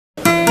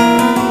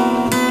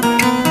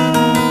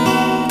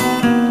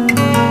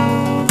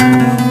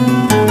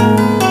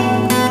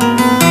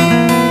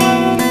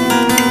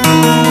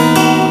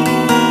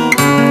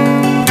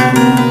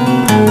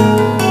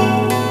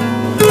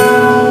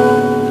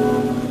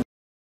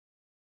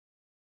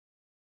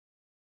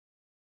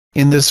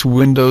In this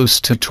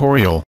Windows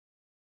tutorial,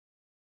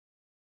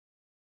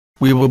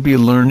 we will be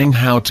learning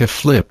how to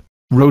flip,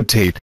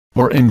 rotate,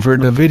 or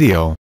invert a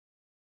video.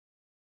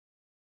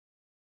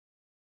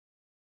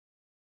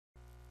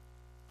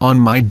 On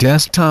my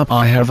desktop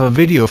I have a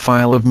video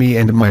file of me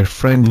and my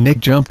friend Nick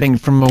jumping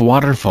from a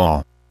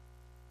waterfall.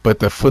 But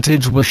the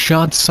footage was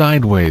shot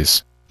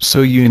sideways,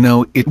 so you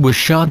know it was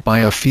shot by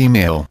a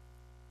female.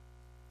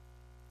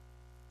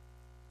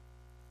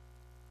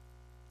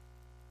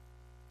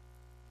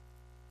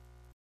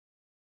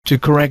 To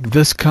correct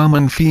this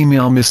common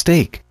female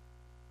mistake,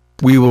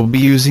 we will be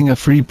using a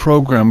free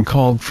program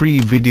called Free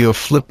Video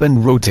Flip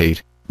and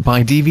Rotate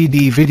by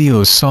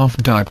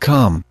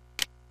dvdvideosoft.com.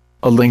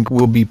 A link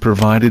will be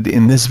provided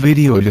in this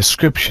video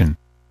description.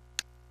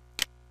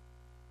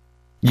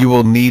 You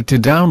will need to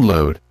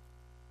download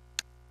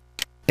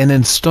and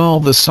install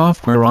the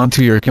software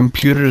onto your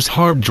computer's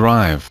hard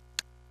drive.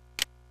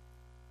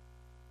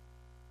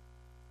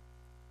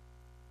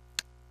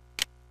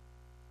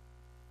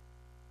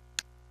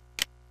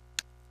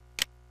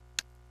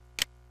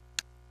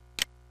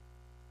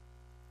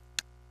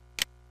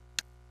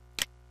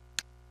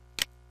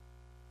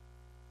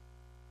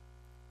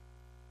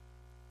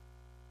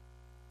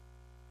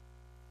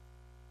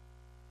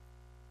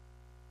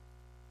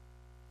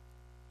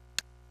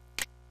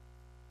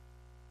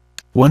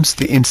 Once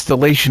the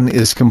installation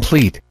is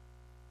complete,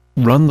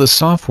 run the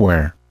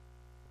software.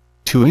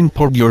 To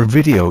import your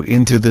video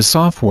into the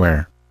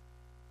software,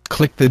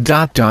 click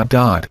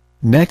the ...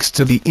 next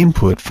to the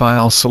input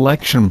file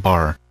selection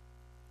bar.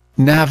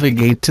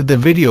 Navigate to the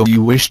video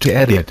you wish to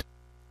edit.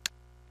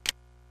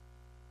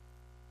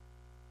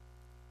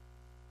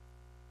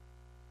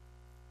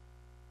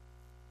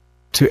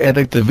 To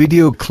edit the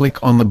video,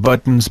 click on the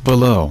buttons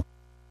below.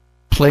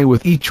 Play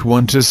with each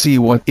one to see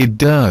what it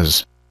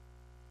does.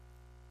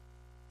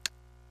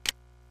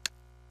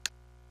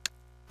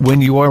 When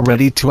you are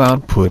ready to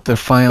output the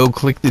file,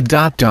 click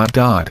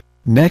the ...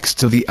 next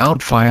to the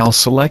Out File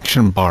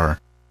selection bar.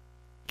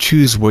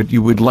 Choose what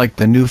you would like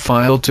the new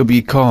file to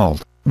be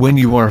called. When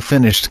you are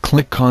finished,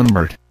 click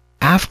Convert.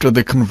 After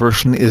the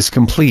conversion is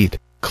complete,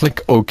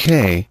 click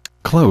OK,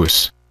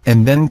 close,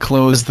 and then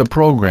close the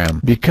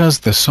program. Because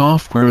the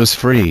software is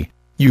free,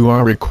 you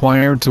are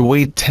required to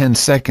wait 10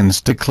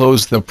 seconds to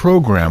close the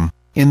program.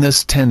 In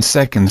this 10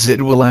 seconds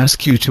it will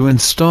ask you to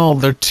install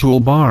their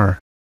toolbar.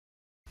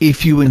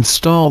 If you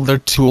install their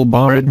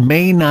toolbar it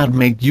may not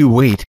make you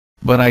wait,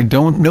 but I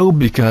don't know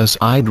because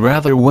I'd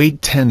rather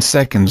wait 10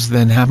 seconds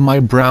than have my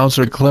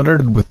browser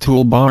cluttered with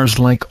toolbars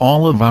like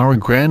all of our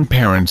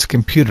grandparents'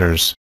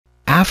 computers.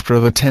 After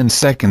the 10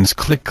 seconds,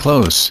 click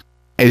Close.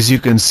 As you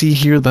can see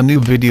here, the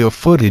new video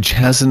footage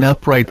has an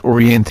upright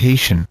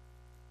orientation.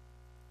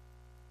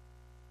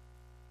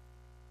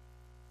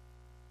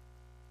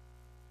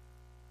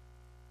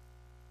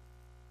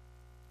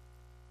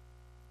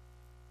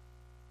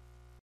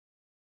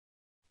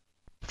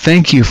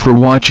 Thank you for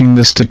watching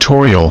this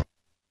tutorial.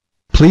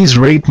 Please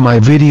rate my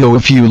video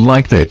if you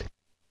liked it.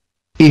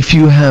 If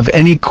you have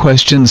any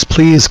questions,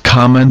 please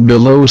comment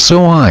below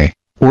so I,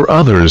 or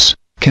others,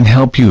 can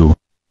help you.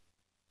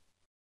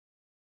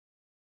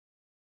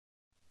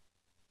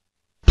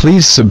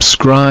 Please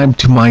subscribe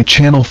to my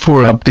channel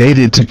for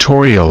updated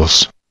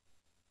tutorials.